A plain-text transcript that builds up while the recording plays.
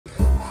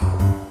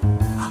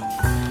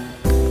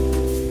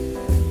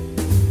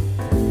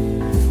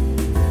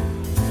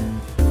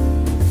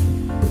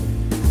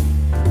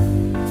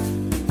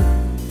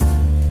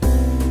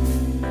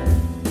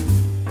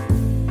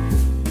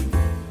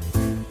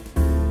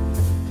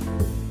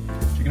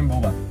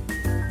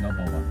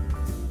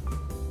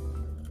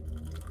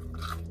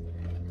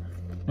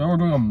Now we're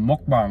doing a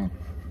mukbang.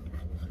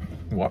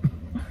 What?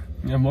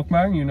 Yeah,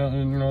 mukbang. You know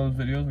those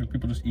videos where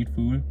people just eat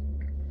food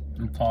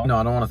and talk. No,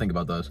 I don't want to think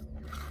about those.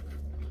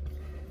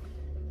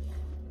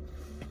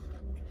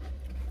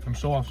 I'm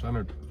so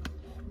off-centered.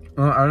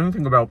 I didn't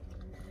think about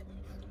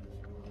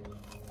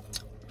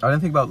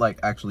like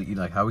actually eating.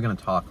 Like, how are we gonna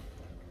talk?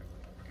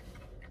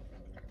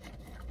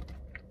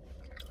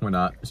 We're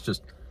not. It's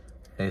just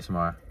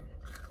ASMR.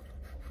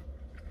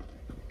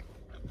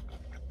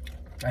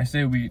 I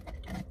say we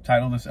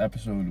title this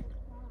episode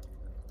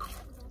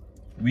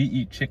 "We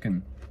Eat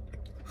Chicken"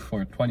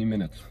 for 20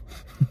 minutes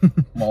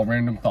while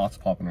random thoughts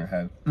pop in our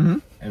head,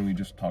 and we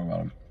just talk about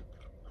them.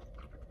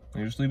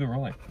 We just leave it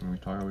rolling, and we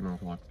talk how we don't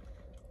talk.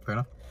 Fair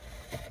enough.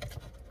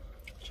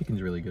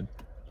 Chicken's really good.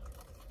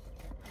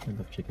 I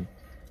love chicken.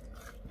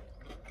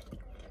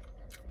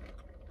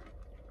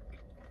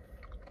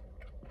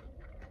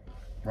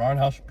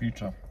 Roundhouse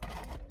Pizza.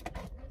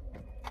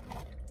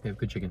 They have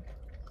good chicken.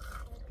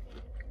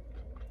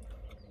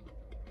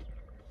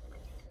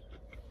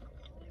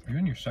 Are you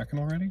in your second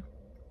already?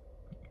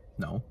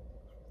 No.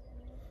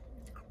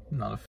 I'm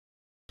not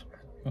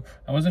a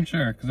I wasn't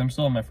sure because I'm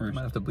still on my first.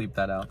 might have to bleep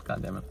that out.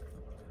 God damn it.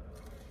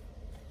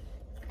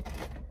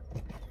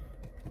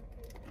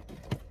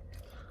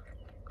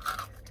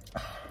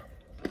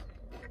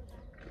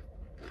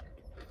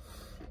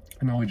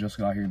 I know we just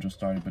got here and just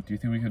started, but do you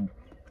think we could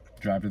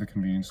drive to the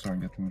convenience store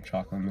and get some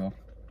chocolate milk?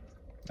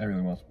 I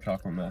really want some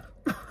chocolate milk.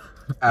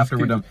 After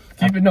we're done.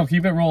 Keep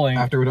it rolling.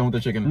 After we're done with the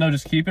chicken. No,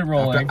 just keep it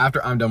rolling.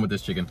 After I'm done with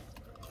this chicken.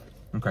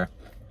 Okay.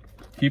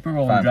 Keep it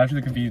rolling. Fine. Drive to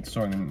the convenience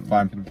store and then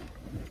Fine.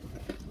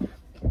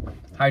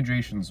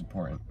 Hydration is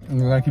important.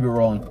 We're gonna keep it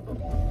rolling.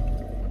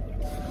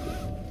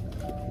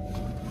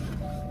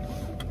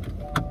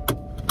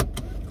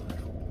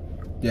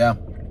 Yeah.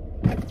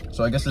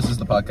 So I guess this is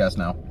the podcast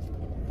now.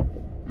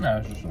 No,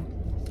 it's just. Do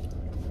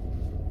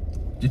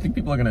you think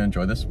people are gonna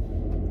enjoy this?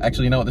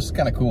 Actually, you know what? This is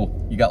kind of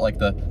cool. You got like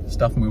the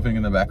stuff moving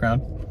in the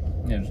background.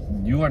 Yeah,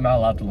 you are not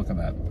allowed to look at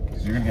that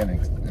because you're gonna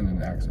get in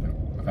an accident.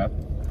 Okay,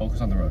 focus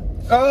on the road.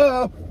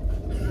 Oh!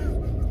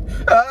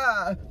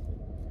 Ah!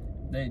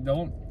 They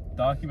don't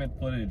document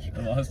footage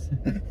of us.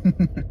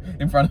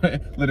 In front of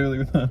it, literally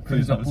with the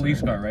There's a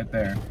police car right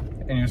there,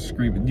 and you're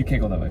screaming. You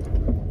can't go that way.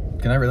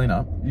 Can I really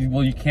not?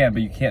 Well, you can,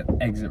 but you can't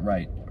exit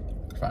right.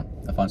 Fine.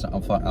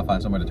 I'll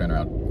find somewhere to turn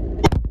around.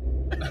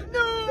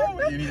 No!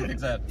 You need to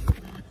fix that.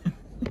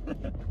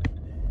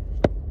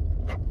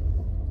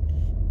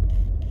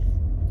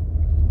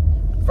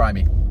 Fry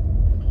me.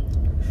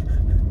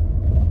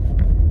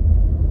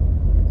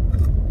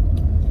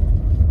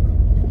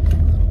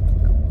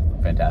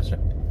 Fantastic.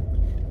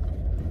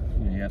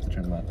 Yeah, you have to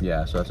turn left.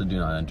 Yeah, so that's a do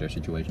not enter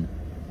situation.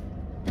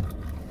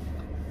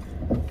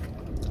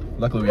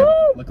 Luckily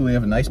we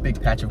have a nice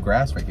big patch of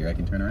grass right here I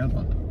can turn around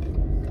on.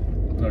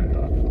 No, you're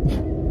not.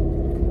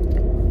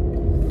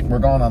 We're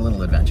going on a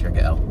little adventure,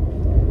 Gal.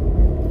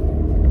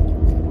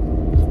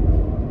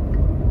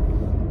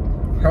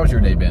 How's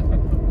your day been?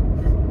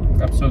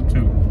 Episode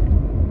 2.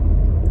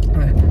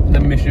 The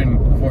mission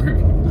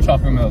for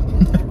chocolate milk.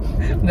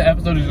 The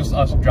episode is just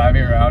us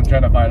driving around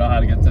trying to find out how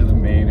to get to the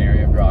main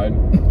area of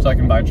Groton so I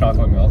can buy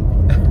chocolate milk.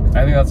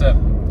 I think that's it.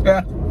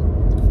 Yeah.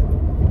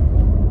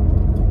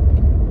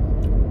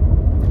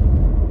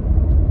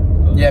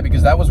 Yeah,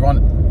 because that was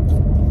one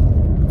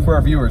for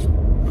our viewers.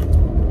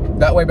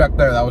 That way back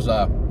there, that was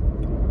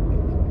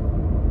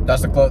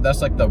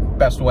that's like the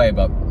best way,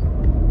 but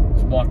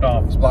It's blocked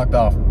off. it's blocked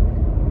off.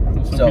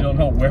 So we don't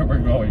know where we're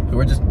going.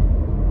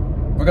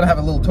 We're gonna have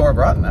a little tour of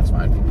Groton, that's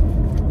fine.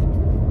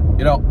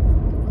 You know,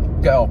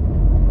 go.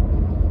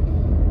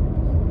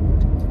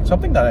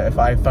 Something that if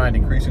I find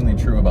increasingly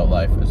true about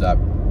life is that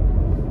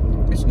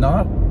it's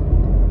not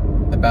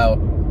about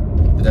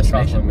the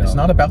destination. It's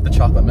not about the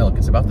chocolate milk.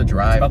 It's about the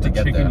drive to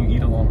get there. It's about the chicken you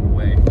eat along the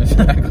way.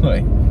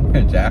 Exactly.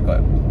 Exactly.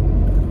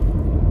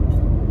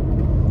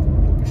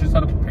 We should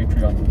set up a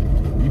Patreon.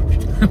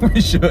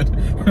 We should.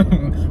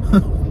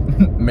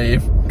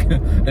 Maeve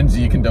and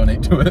Z can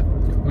donate to it.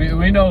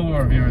 We know who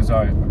our viewers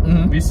are.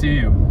 We see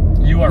you.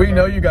 You are. We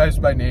know you guys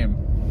by name.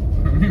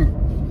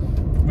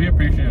 We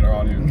appreciate our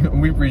audience.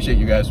 We appreciate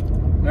you guys.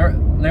 They're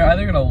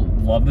either gonna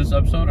love this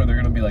episode or they're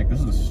gonna be like, "This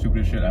is the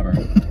stupidest shit ever."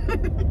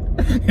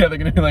 Yeah, they're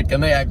gonna be like, can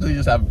they actually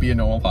just be a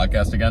normal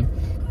podcast again?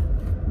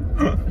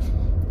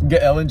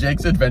 Get Elle and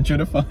Jake's adventure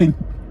to find.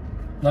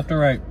 Left or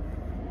right?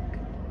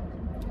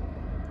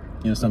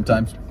 You know,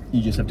 sometimes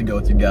you just have to go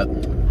with your gut.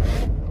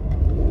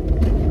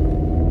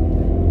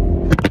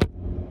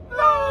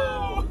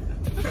 No!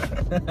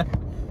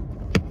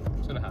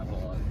 It's gonna happen a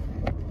lot.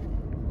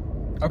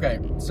 Okay,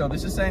 so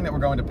this is saying that we're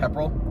going to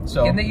Pepperell.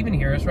 So Can they even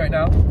hear us right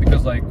now?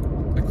 Because like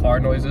the car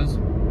noises.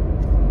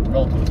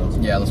 Roll to those.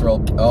 yeah, let's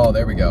roll. Oh,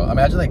 there we go.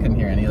 Imagine they couldn't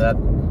hear any of that.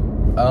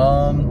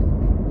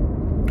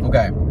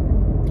 Okay.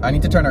 I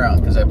need to turn around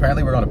because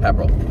apparently we're going to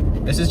Pepperell.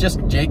 This is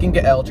just Jake and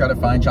Gael try to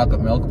find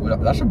chocolate milk.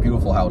 That's a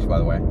beautiful house, by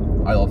the way.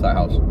 I love that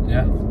house.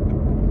 Yeah.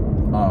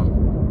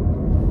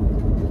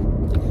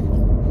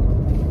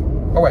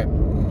 Oh wait.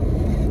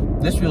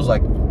 This feels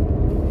like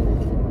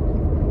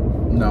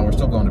No, we're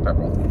still going to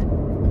Pepperell.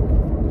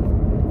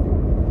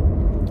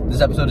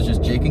 This episode is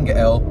just Jake and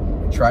Gael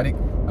try to...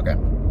 Okay.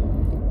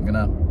 I'm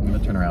gonna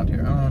turn around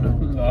here. Oh, no.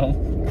 No.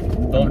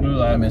 Don't do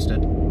that. I missed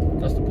it.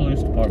 That's the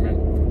police department.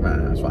 Nah,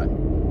 that's fine.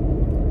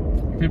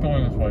 Keep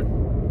going this way.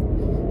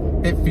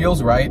 It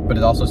feels right, but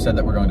it also said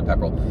that we're going to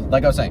Pepperell.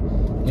 Like I was saying,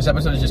 this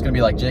episode is just gonna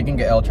be like Jake and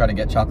Gael try to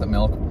get chocolate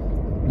milk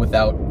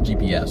without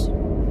GPS.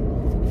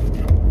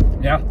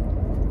 Yeah.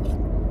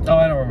 Oh,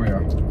 I know where we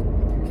are.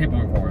 Keep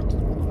moving forward.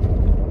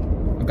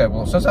 Okay,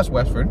 well, since that's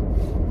Westford.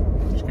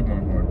 Just keep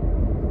moving forward.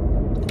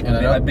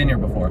 And I've been here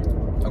before.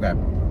 Okay.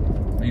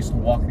 I used to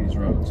walk these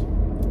roads.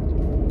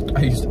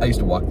 I used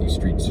to walk these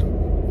streets.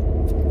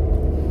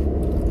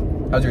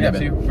 How's your day been?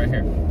 See, right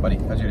here. Buddy,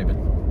 how's your day been?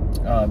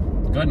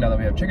 Good, now that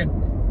we have chicken.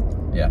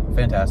 Yeah,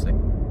 fantastic.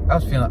 I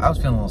was feeling a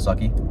little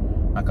sucky,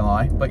 not gonna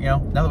lie. But you know,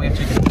 now that we have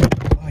chicken.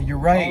 Oh, you're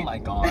right. Oh my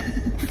god.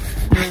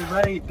 You're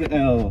right,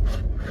 Gael.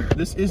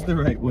 This is the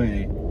right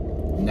way.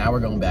 Now we're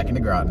going back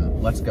into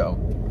Groton. Let's go.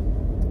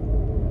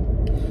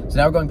 So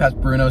now we're going past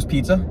Bruno's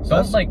Pizza. So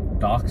Don't like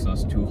dox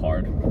us too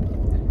hard.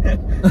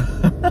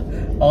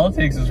 All it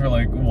takes is for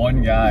like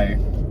one guy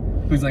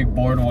who's like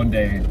bored one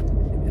day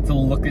to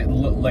look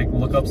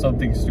up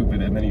something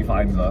stupid, and then he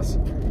finds us,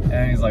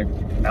 and he's like,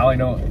 now I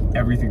know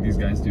everything these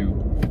guys do.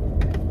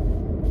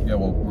 Yeah,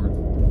 well,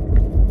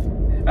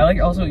 I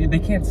like also they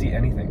can't see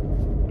anything.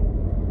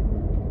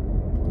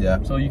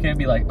 Yeah. So you can't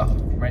be like, oh,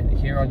 right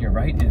here on your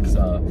right is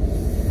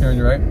Here on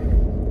your right?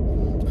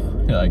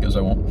 Yeah, I guess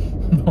I won't.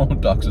 I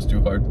won't dox us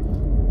too hard.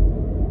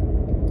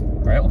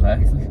 Right, well,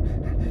 that's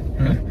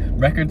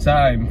record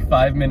time,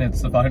 5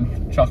 minutes to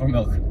find chocolate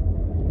milk.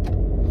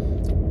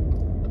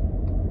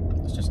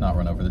 Let's just not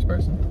run over this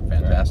person.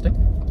 Fantastic.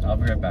 Right. I'll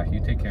be right back. You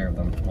take care of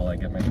them while I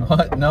get my...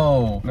 What?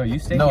 No. No, you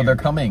stay here. No, they're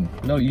coming.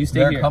 No, you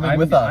stay here. here. They're coming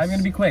with us. I'm going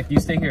to be quick. You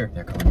stay here.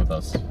 They're coming with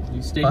us.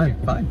 You stay here.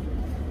 Fine.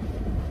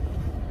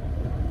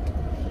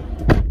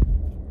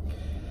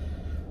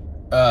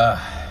 All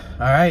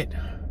right.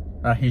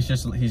 He's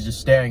just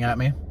staring at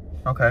me.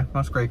 Okay,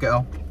 that's great,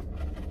 Gael.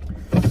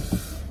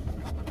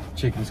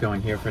 Chicken's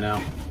going here for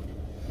now.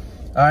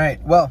 All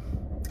right. Well,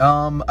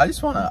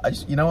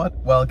 you know what?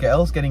 While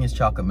Gael's getting his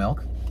chocolate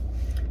milk,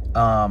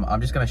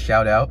 I'm just gonna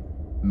shout out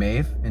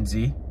Maeve and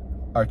Z,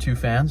 our two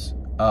fans.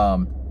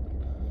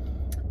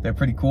 They're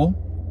pretty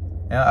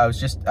cool. Yeah, I was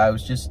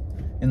just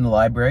in the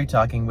library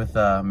talking with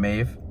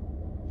Maeve.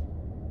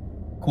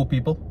 Cool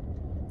people.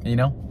 You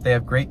know, they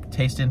have great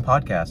taste in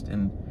podcast,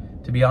 and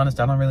to be honest,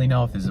 I don't really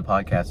know if this is a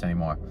podcast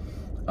anymore.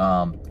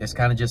 It's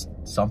kind of just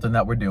something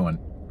that we're doing.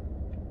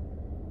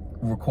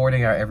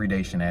 Recording our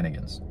everyday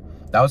shenanigans.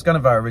 That was kind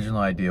of our original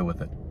idea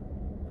with it.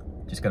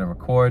 Just gonna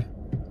record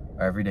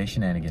our everyday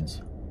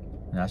shenanigans.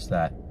 And that's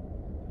that.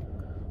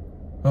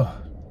 Oh,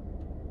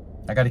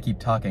 I gotta keep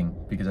talking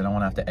because I don't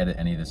wanna have to edit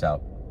any of this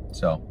out.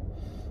 So,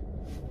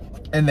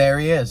 and there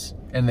he is.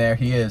 And there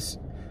he is.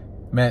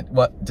 Man,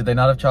 what, did they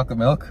not have chocolate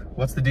milk?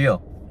 What's the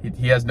deal?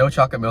 He has no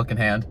chocolate milk in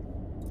hand.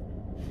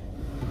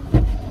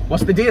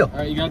 What's the deal? All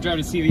right, you gotta drive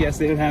to CVS.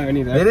 They didn't have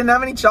any there. They didn't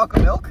have any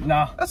chocolate milk?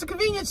 No. That's a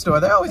convenience store.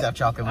 They always have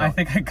chocolate milk. I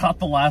think I got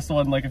the last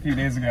one like a few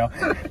days ago,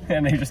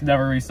 and they just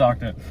never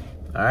restocked it.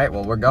 All right,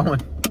 well, we're going.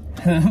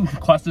 The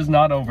quest is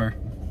not over.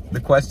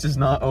 The quest is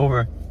not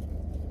over.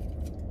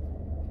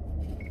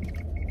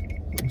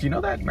 Do you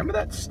know that? Remember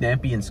that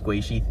Stampy and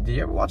Squishy? Did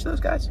you ever watch those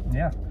guys?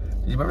 Yeah.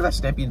 Did you remember that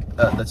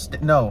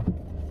Stampy? No.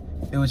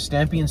 It was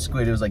Stampy and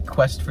Squid. It was like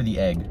Quest for the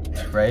Egg,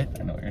 right?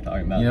 I know what you're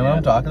talking about. You know what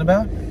I'm talking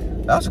about?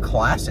 That was a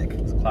classic.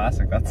 It's a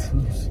classic. That's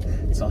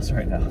it's us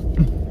right now.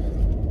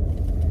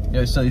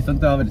 Yeah, so you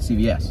think they'll have it at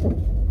CVS?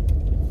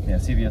 Yeah,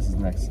 CVS is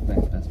next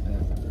best bet.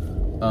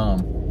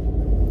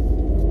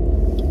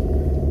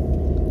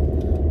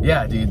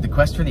 Yeah, dude, the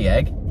Quest for the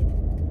Egg,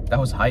 that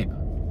was hype.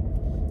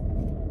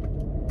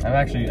 I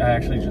actually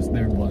just,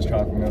 there was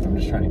chocolate milk. I'm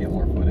just trying to get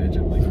more footage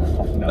and like,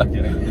 no, I'm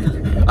kidding.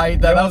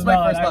 That was my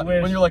first thought.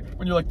 When you're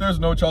like, there's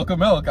no chocolate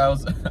milk, I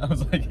was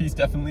like, he's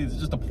definitely, it's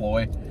just a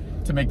ploy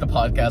to make the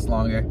podcast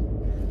longer.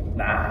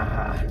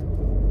 Nah.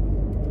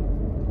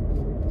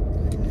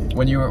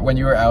 When you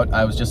were out,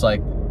 I was just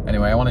like,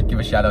 anyway, I want to give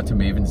a shout out to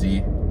Maeve and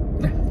Z.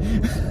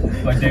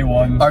 My day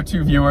one. Our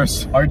two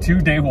viewers. Our two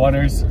day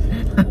oneers.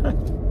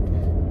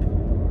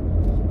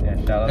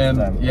 Shout out to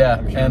them. Yeah,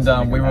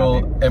 and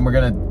we're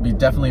gonna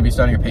definitely be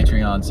starting a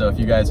Patreon. So if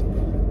you guys,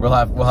 we'll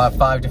have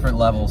 5 different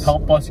levels.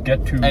 Help us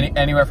get to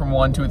anywhere from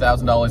 $1 to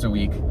 $1,000 a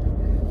week.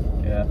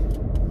 Yeah.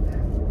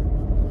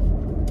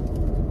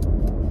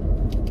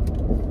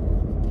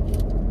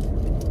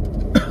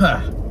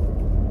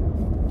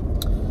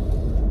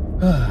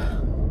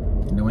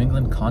 New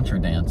England contra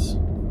dance.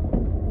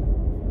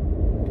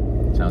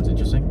 Sounds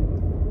interesting.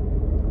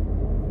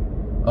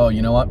 Oh,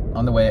 you know what?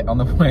 On the way,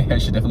 I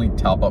should definitely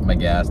top up my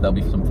gas. That'll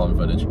be some fun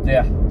footage.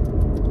 Yeah.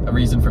 A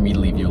reason for me to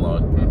leave you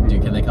alone. Mm-hmm.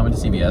 Dude, can they come into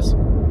CVS?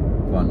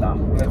 Come on.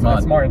 No.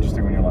 It's more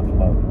interesting when you're left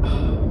alone.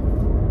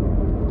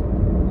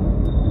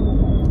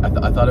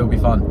 I thought it would be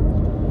fun.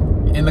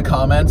 In the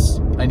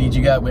comments, I need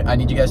you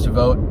guys to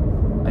vote.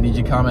 I need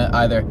you to comment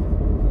either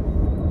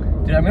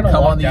Dude, I'm gonna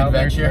come walk on the down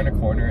there, adventure? turn a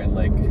corner, and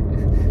like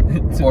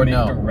to Or make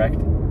no. direct.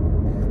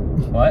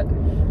 What?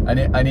 I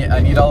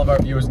need all of our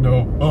viewers.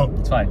 No. Oh,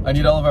 It's fine. I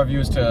need all of our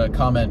viewers to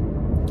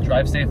comment.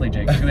 Drive safely,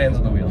 Jake. 2 hands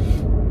on the wheel.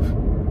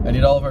 I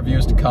need all of our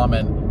viewers to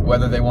comment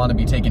whether they want to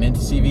be taken into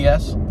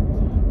CVS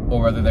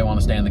or whether they want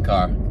to stay in the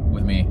car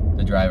with me,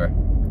 the driver.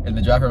 And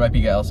the driver might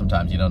be Gael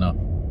sometimes. You don't know.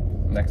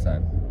 Next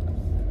time.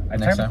 I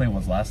Next technically time?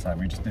 was last time.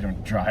 We just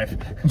didn't drive.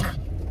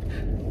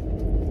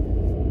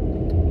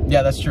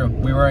 Yeah, that's true.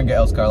 We were in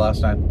Gael's car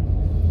last time.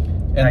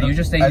 And You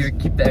just stay here,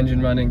 keep the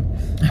engine running.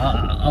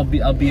 I'll be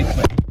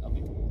quick.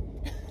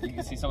 You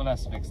can see someone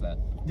has to fix that.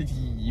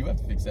 You have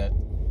to fix that.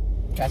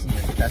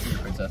 Passenger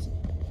princess.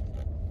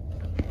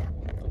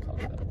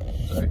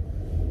 Sorry.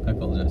 I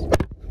apologize.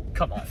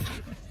 Come on.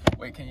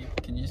 Wait, can you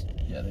just,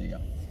 yeah, there you go.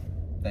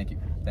 Thank you.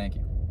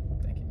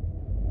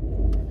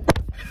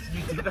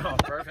 You did it on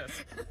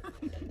purpose.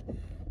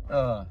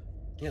 Yeah,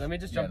 let me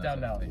just jump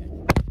down now.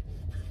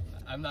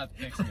 I'm not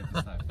fixing it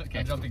this time. Okay.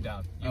 I'm jumping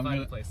down. You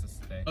find a place to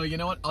stay. Oh, you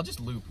know what? I'll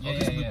just loop. Yeah, I'll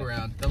just yeah, loop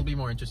around. That'll be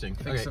more interesting.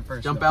 Fix it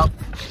first, jump though. out.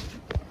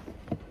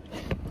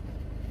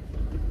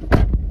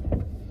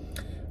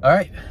 All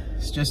right,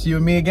 it's just you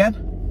and me again.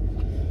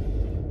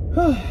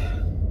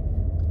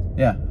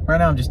 Yeah, right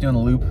now I'm just doing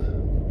a loop.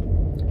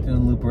 Doing a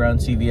loop around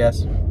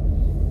CVS.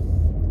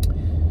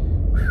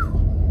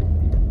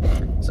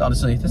 Whew. So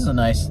honestly, this is a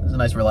nice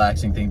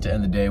relaxing thing to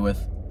end the day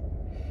with.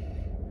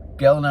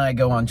 Gail and I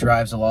go on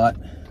drives a lot.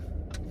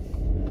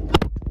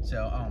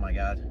 So, oh my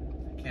God,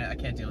 I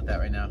can't deal with that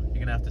right now. You're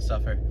gonna have to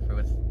suffer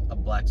with a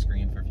black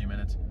screen for a few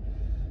minutes.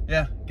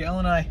 Yeah, Gail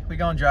and I, we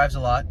go on drives a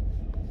lot.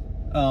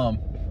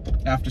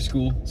 After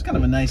school, it's kind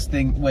of a nice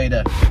way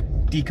to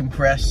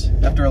decompress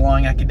after a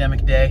long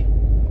academic day.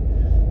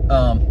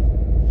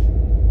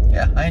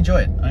 Yeah, I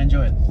enjoy it.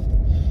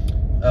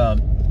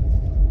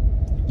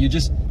 You're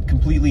just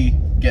completely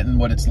getting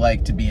what it's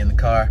like to be in the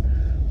car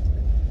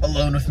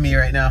alone with me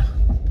right now,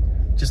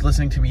 just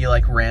listening to me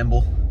like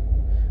ramble.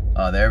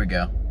 Oh, there we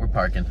go. We're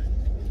parking.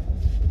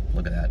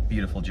 Look at that.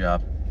 Beautiful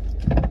job.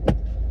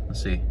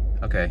 Let's see.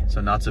 Okay, so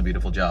not so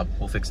beautiful job.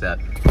 We'll fix that.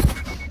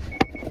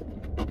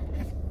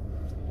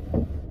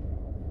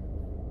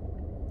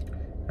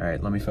 All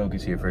right, let me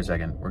focus here for a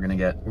second. We're gonna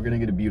get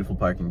a beautiful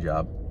parking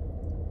job.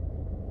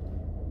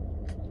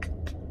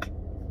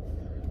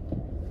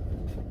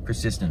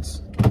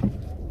 Persistence.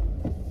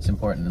 It's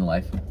important in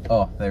life.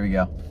 Oh, there we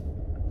go.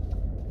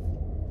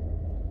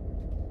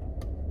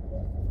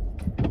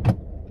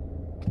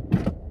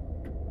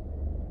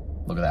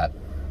 Look at that.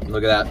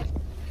 Look at that. I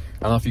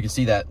don't know if you can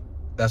see that.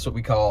 That's what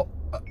we call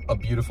a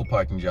beautiful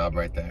parking job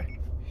right there.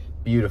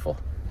 Beautiful.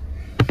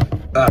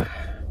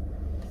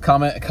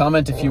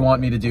 Comment if you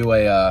want me to do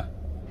a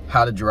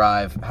how to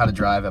drive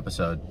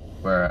episode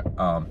where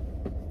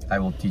I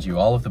will teach you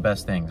all of the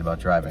best things about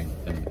driving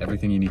and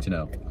everything you need to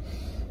know.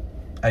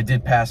 I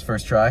did pass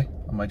first try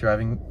on my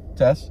driving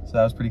test, so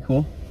that was pretty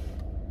cool.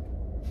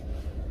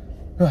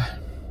 I'm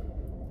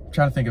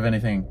trying to think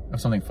of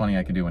something funny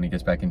I could do when he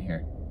gets back in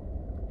here.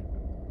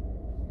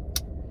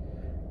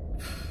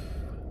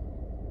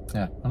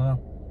 Yeah, I don't know.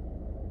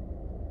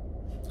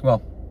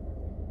 Well,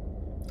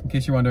 in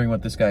case you're wondering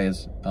what this guy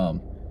is,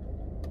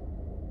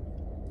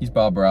 he's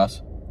Bob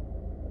Ross.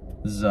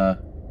 This is,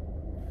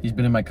 he's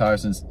been in my car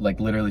since, like,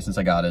 literally since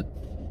I got it.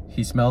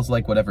 He smells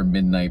like whatever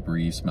Midnight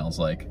Breeze smells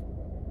like.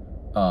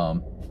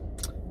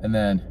 And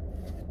then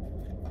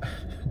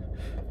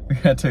we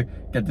had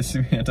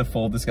to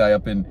fold this guy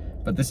up in,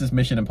 but this is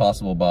Mission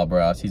Impossible Bob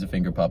Ross. He's a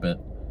finger puppet.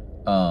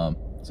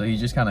 So he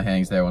just kind of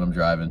hangs there when I'm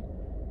driving.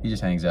 He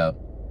just hangs out.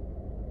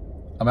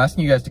 I'm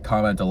asking you guys to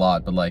comment a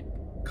lot, but like,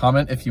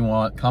 comment if you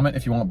want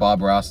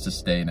Bob Ross to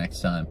stay next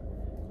time,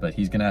 but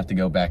he's gonna have to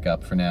go back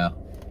up for now.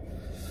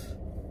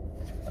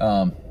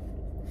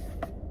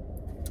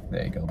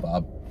 There you go,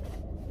 Bob.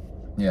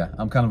 Yeah,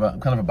 I'm kind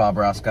of a Bob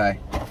Ross guy.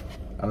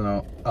 I don't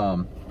know. I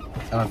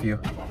don't know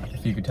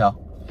if you could tell.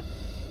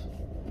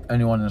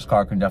 Anyone in this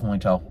car can definitely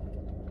tell.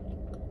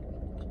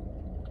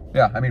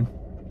 Yeah, I mean,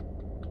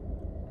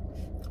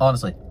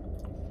 honestly,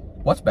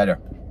 what's better?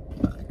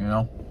 You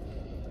know,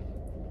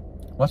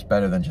 what's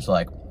better than just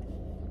like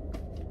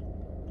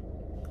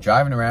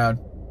driving around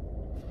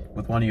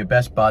with one of your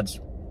best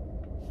buds?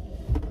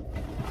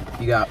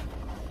 You got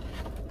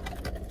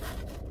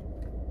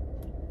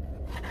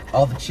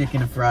all the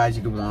chicken and fries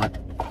you could want.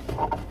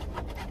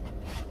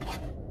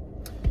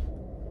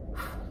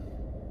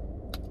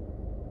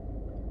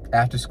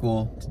 After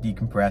school to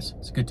decompress.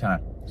 It's a good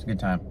time. It's a good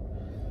time.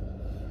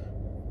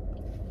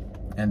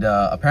 And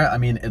apparently, I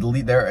mean,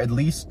 there are at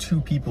least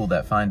 2 people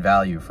that find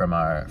value from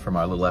our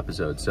little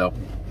episode. So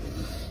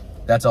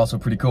that's also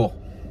pretty cool.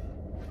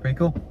 Pretty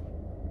cool.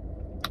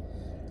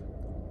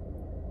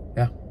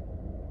 Yeah.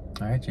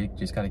 All right, Jake.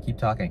 Just gotta keep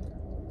talking.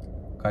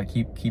 Gotta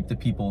keep the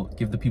people,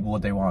 give the people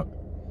what they want.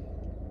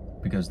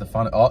 Because the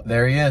fun. Oh,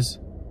 there he is.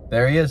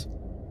 There he is.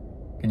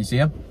 Can you see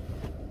him?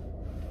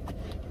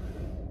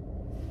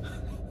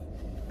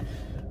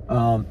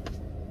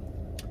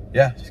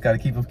 Yeah, just gotta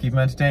keep him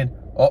entertained.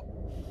 Oh,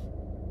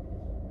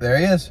 there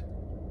he is.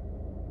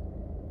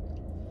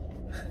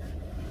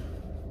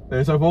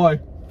 There's our boy.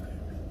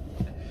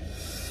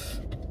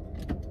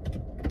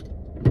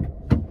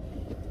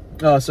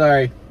 Oh,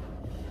 sorry.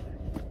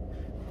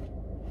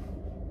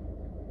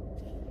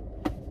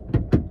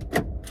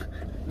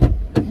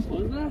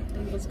 What is that?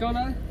 What's going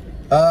on?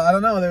 I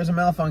don't know. There was a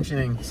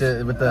malfunctioning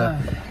with the.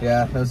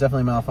 Yeah, there was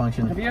definitely a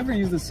malfunction. Have you ever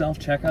used the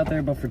self-checkout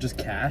there, but for just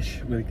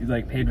cash, with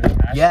like paid with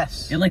cash?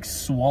 Yes. It like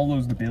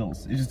swallows the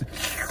bills. It's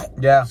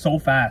just so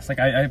fast. Like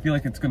I feel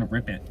like it's gonna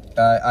rip it.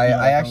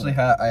 I actually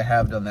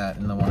have done that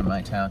in the one in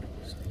my town.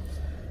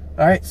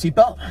 All right,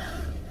 seatbelt.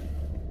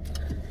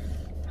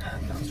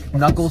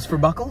 Knuckles for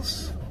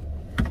buckles.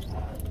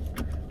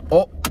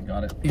 Oh,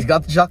 got it. He's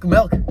got the chocolate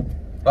milk.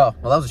 Oh,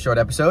 well, that was a short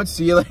episode.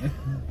 See you later.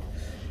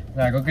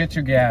 Now go get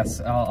your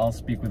gas. I'll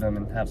speak with them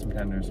and have some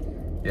tenders.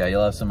 Yeah,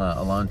 you'll have some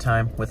alone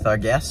time with our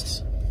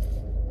guests.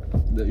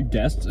 The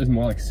guest is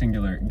more like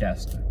singular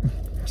guest.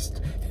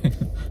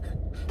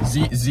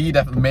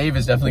 Maeve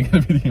is definitely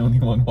gonna be the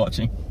only one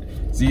watching.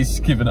 Z's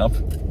giving up.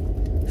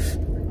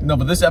 No,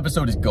 but this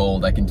episode is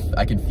gold. I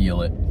can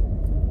feel it.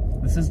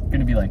 This is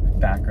gonna be like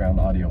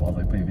background audio while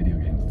I play video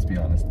games. Let's be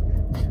honest.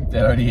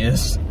 It already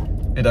is.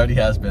 It already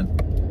has been.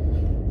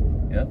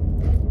 Yep.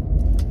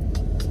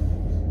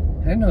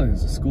 I didn't know there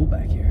was a school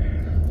back here.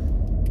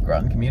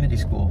 Groton Community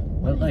School.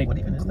 What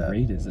even is that?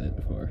 grade is it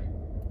for?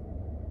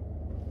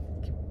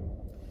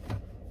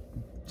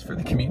 It's for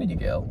the community,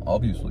 Gail,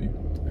 obviously.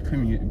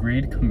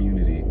 Grade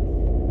community.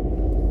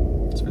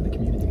 It's for the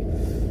community.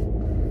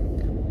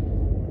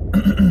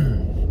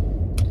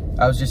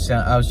 I was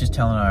just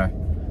telling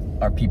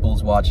our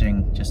peoples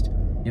watching, just,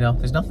 you know,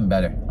 there's nothing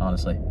better,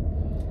 honestly.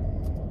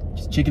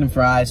 Just chicken and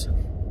fries,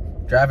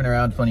 driving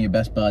around in front of your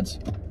best buds,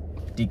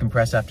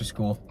 decompress after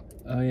school.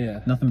 Oh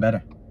yeah. Nothing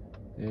better.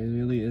 It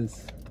really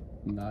is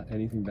not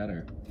anything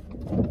better.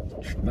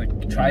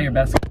 Like, try your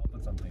best to come up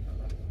with something.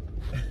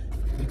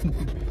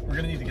 We're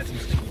gonna need to get some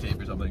sticky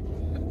tape or something.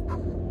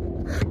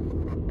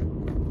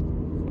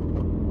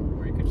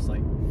 Or you could just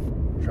like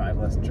drive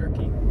less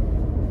jerky.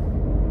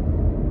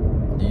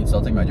 Are you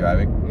insulting my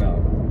driving? No.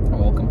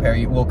 We'll compare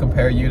you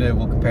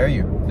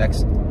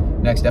next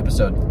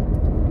episode.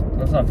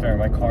 That's not fair.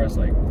 My car is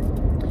like.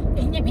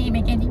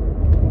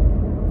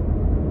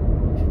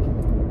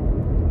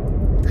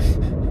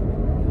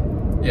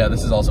 Yeah,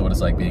 this is also what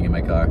it's like being in my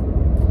car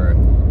for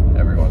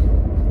everyone.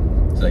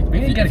 It's like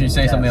if you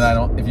say something that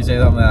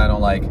I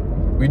don't like,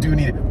 we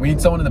need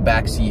someone in the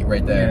back seat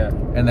right there,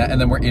 yeah. and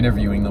then we're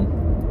interviewing them.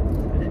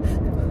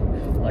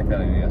 I like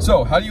that idea.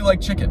 So, how do you like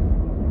chicken?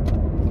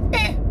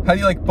 How do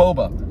you like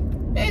boba?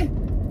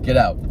 Get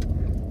out.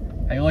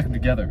 How you like them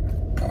together?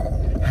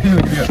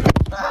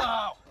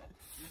 Wow!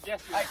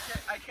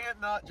 I can't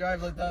not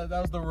drive like that.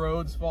 That was the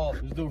road's fault.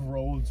 It's the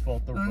road's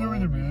fault. The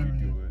road really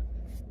do it.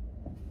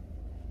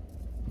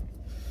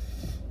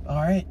 All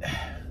right.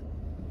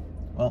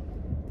 Well,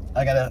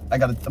 I'm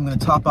gonna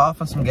top off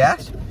on some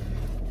gas.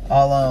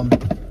 I'll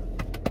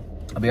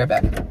be right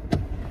back.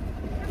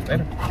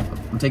 Later.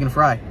 I'm taking a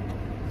fry.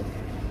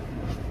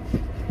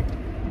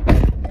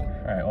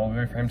 All right. While we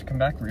wait for him to come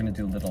back, we're gonna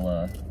do a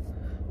little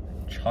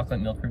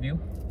chocolate milk review.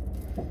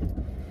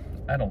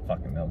 I don't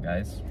fucking know,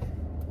 guys.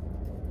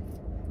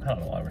 I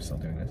don't know why we're still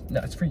doing this.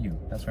 No, it's for you.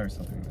 That's why we're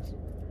still doing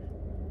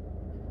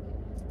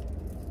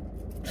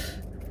this.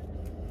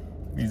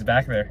 He's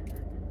back there.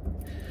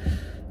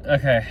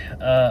 Okay,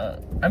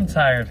 I'm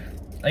tired.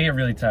 I get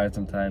really tired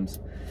sometimes.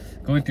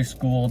 Going through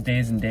school,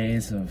 days and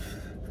days of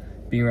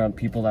being around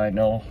people that I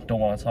know don't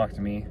want to talk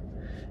to me.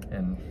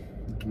 And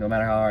no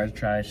matter how hard I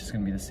try, it's just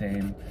gonna be the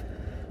same.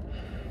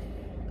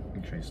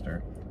 Make sure you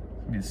stir. It's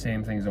gonna be the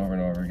same things over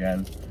and over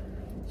again.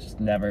 It's just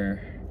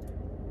never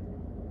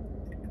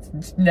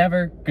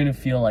gonna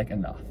feel like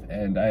enough.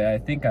 And I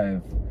think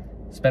I've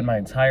spent my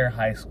entire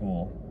high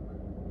school,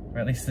 or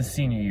at least the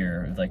senior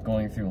year, like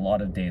going through a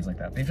lot of days like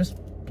that. They just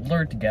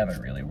blurred together,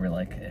 really. We're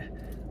like,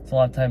 it's a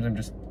lot of times I'm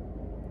just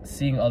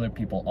seeing other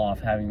people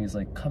off having these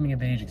like coming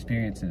of age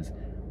experiences,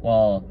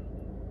 while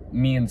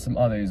me and some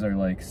others are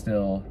like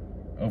still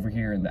over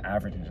here in the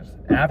averageness,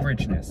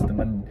 the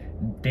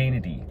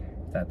mundanity,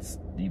 if that's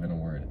even a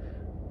word.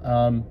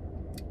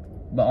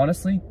 But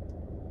honestly,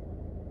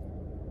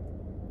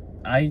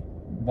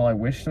 while I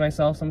wish to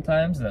myself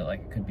sometimes that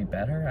like it could be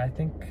better, I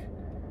think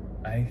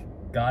I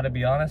gotta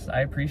be honest,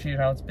 I appreciate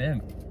how it's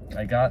been.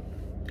 I got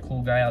a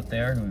cool guy out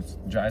there who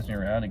drives me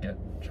around to get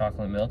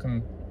chocolate milk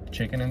and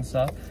chicken and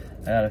stuff.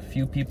 I got a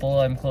few people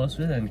I'm close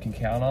with and can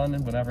count on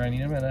and whenever I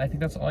need them, and I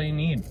think that's all you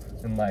need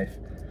in life.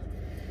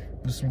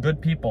 Just some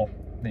good people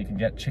that you can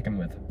get chicken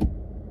with,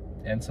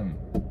 and some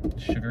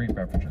sugary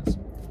beverages.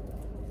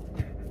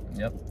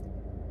 Yep.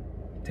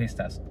 Taste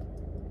test.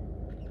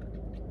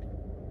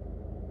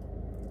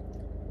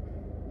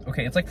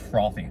 Okay, it's like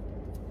frothy.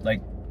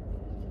 Like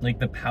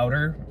the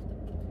powder.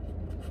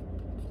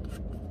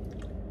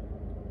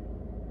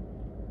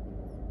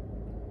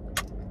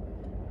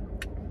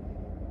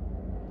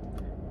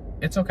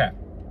 It's okay.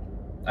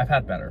 I've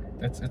had better.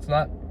 It's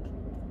not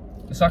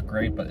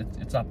great, but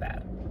it's not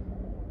bad.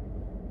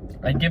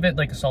 I'd give it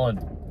like a solid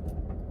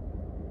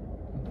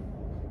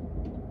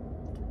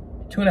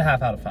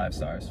 2.5 out of 5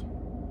 stars.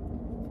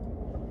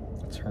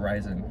 It's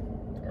Horizon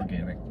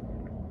Organic.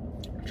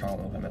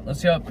 Chocolate limit.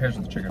 Let's see how it pairs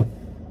with the chicken.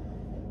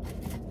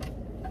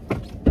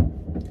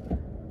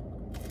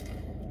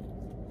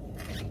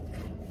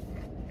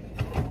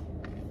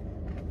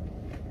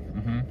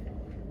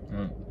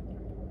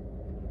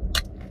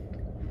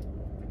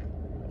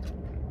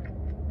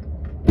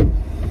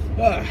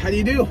 How do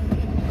you do?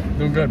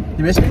 Doing good.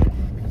 You miss me?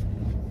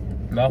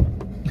 No.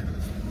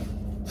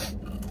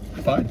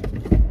 Fine.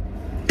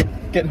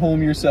 Get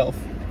home yourself.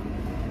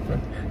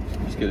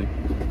 Just kidding.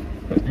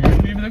 You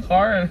leave the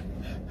car and...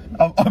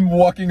 I'm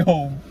walking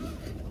home.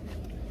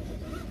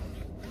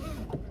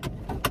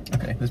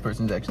 Okay, this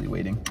person's actually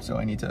waiting, so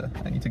I need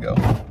to go.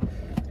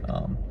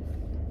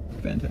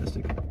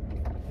 Fantastic.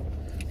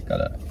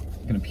 Got a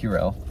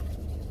Purell.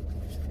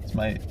 It's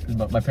my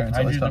parents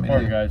always tell me to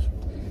do. Guys.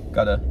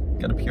 Got a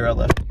Purell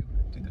left.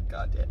 Dude,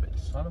 God damn it.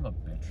 Son of a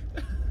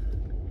bitch.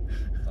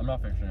 I'm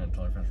not fixing it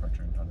until I finish my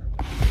chicken tender.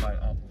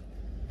 Fine,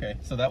 Okay,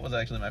 so that was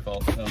actually my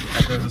fault. So,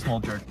 there's a small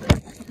jerk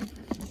there.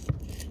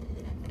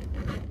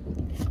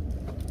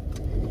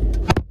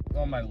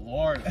 Oh my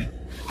lord.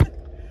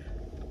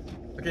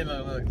 Okay,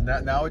 no,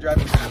 now we're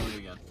driving slowly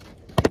again.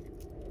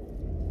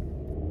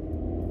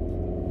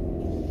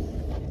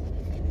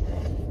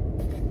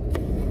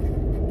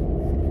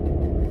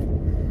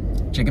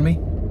 Chicken me?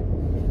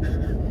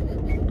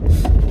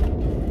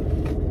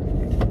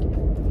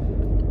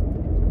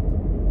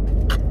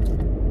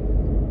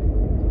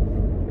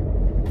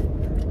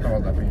 I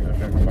want that for you.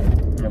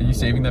 Are you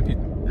saving that piece?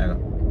 Hang on.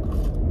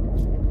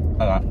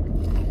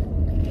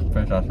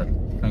 Fantastic.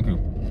 Thank you.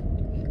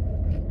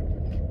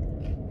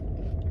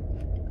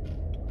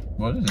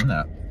 What is in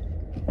that?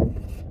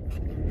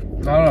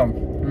 I don't know.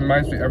 It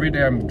reminds me, every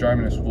day I'm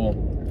driving to school,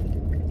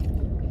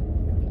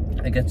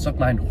 I get stuck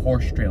behind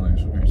horse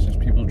trailers. Where it's just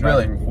people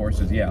driving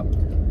horses, yeah.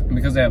 And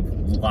because they have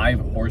live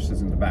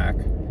horses in the back,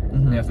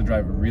 they have to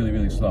drive really,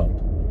 really slow.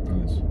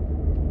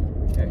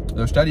 Okay.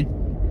 They're steady.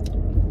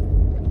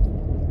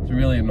 It's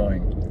really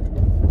annoying.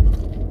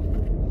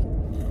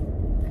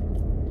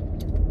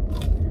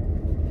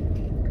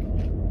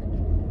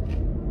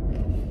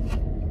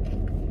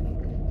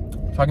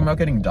 Talking about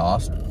getting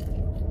DOSed.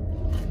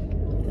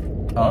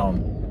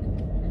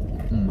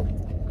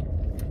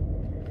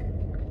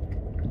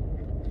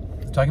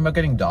 Talking about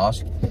getting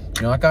DOSed.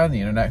 You know that guy on the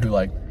internet who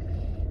like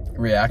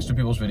reacts to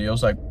people's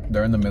videos like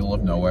they're in the middle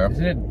of nowhere?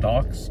 Isn't it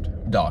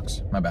doxed?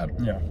 Dox, my bad.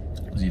 Yeah.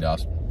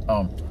 ZDOS.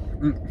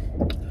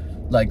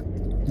 Like,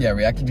 yeah,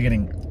 reacting to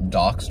getting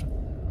doxed.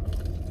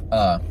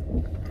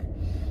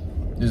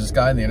 There's this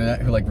guy on the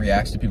internet who like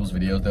reacts to people's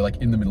videos. They're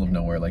like in the middle of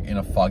nowhere, like in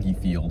a foggy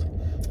field,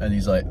 and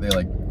he's like, they're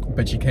like,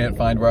 "Bet you can't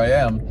find where I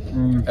am."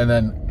 And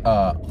then,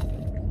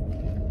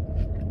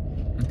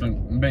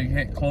 Bet you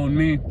can't clone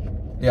me.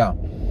 yeah.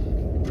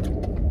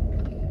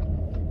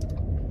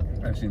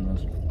 I've seen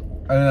those.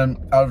 And then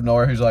out of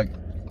nowhere, he's like,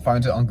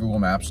 finds it on Google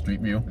Maps Street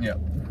View. Yeah.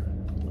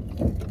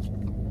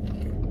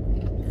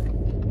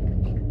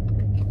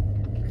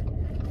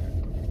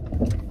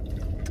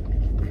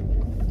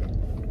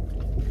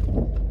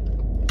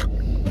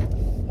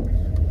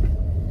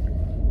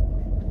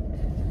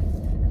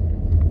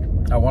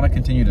 I want to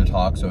continue to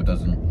talk so it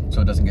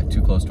doesn't get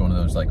too close to one of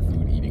those like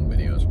food eating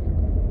videos.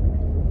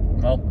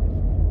 Well,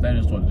 that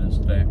is what it is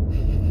today.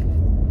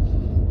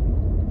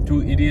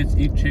 Two idiots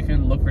eat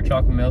chicken, look for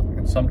chocolate milk,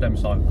 and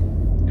sometimes talk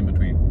in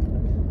between.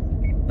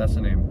 That's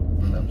the name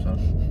of the episode.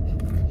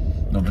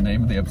 No, the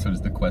name of the episode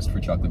is The Quest for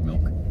Chocolate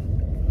Milk.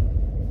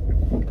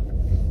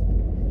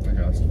 I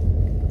guess.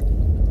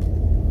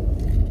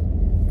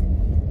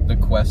 The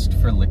quest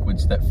for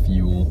liquids that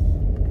fuel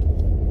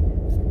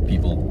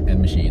people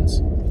and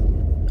machines.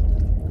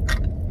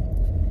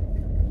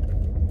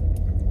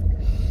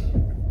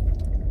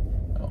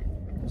 Oh,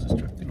 what's this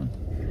truck doing?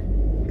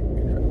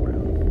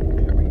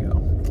 There we go.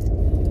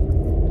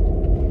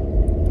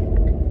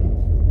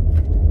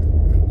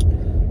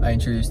 I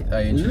introduced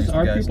Is the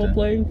our guys people to...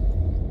 playing?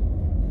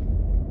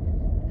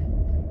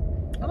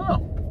 I don't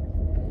know.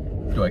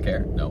 Do I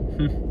care? No.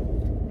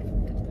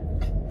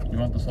 You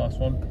want this last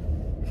one?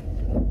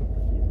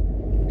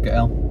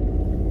 Gael.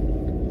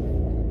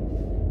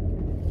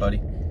 Buddy.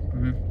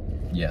 Mm-hmm.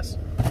 Yes.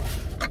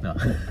 No.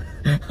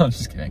 I'm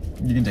just kidding.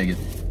 You can take it.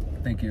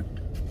 Thank you.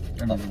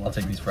 I'll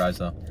take these fries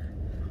though.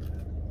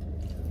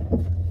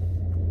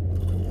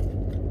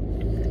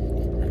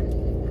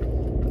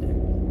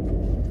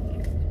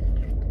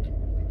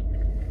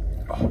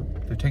 Oh,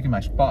 they're taking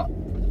my spot.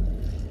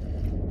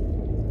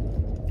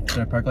 Should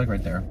I park like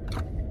right there?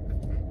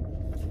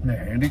 The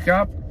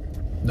handicap?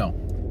 No.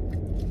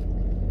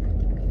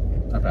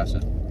 I passed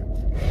it.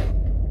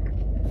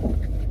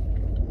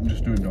 I'm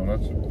just doing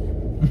donuts.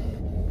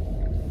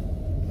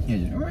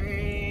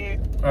 Yeah,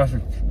 That's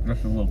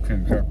a little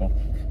kid, careful.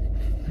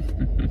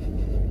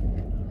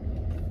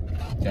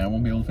 yeah, I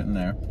won't be able to fit in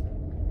there.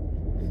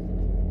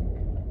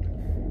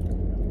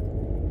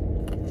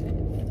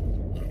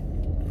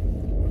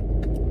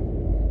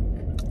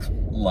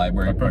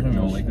 Library I parking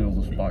will only. steal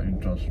the spot you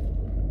just.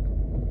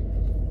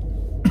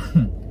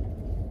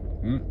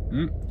 Oh,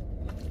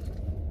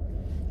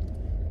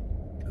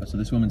 so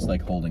this woman's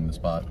like holding the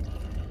spot.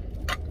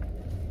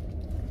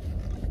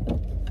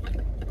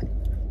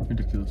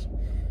 Ridiculous.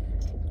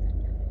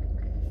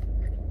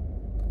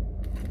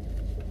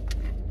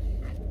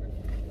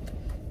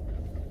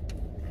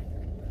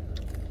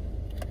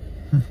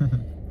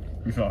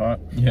 You felt hot?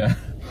 Yeah.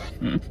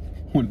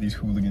 What are these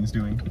hooligans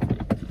doing?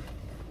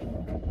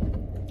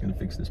 Gonna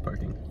fix this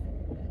parking.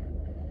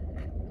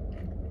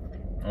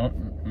 Oh,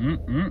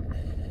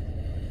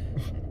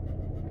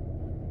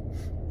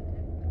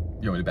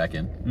 You want me to back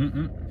in?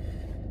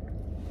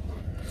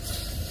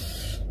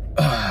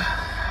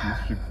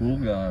 Mr. Cool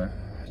Guy.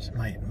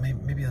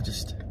 Maybe I'll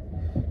just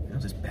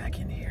back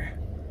in here.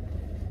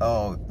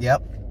 Oh,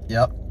 yep.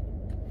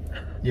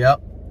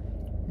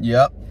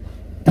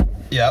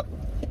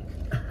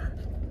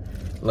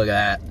 Look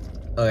at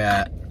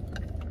that.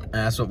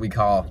 That's what we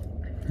call.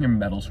 Your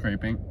metal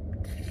scraping.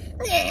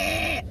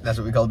 That's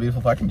what we call a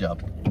beautiful parking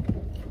job.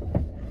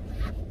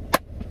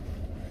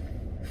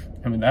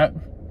 I mean that.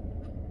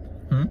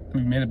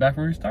 We made it back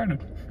where we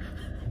started.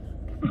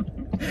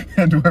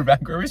 And we're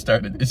back where we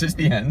started. Is this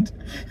the end?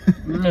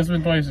 It's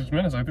been 26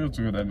 minutes. I feel it's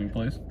a good ending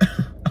place.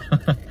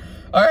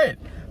 All right.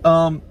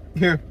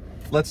 Here,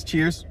 let's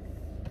cheers.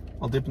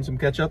 I'll dip in some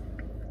ketchup.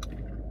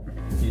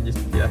 You just,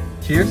 yeah.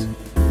 Cheers.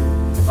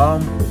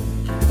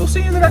 We'll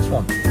see you in the next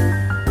one.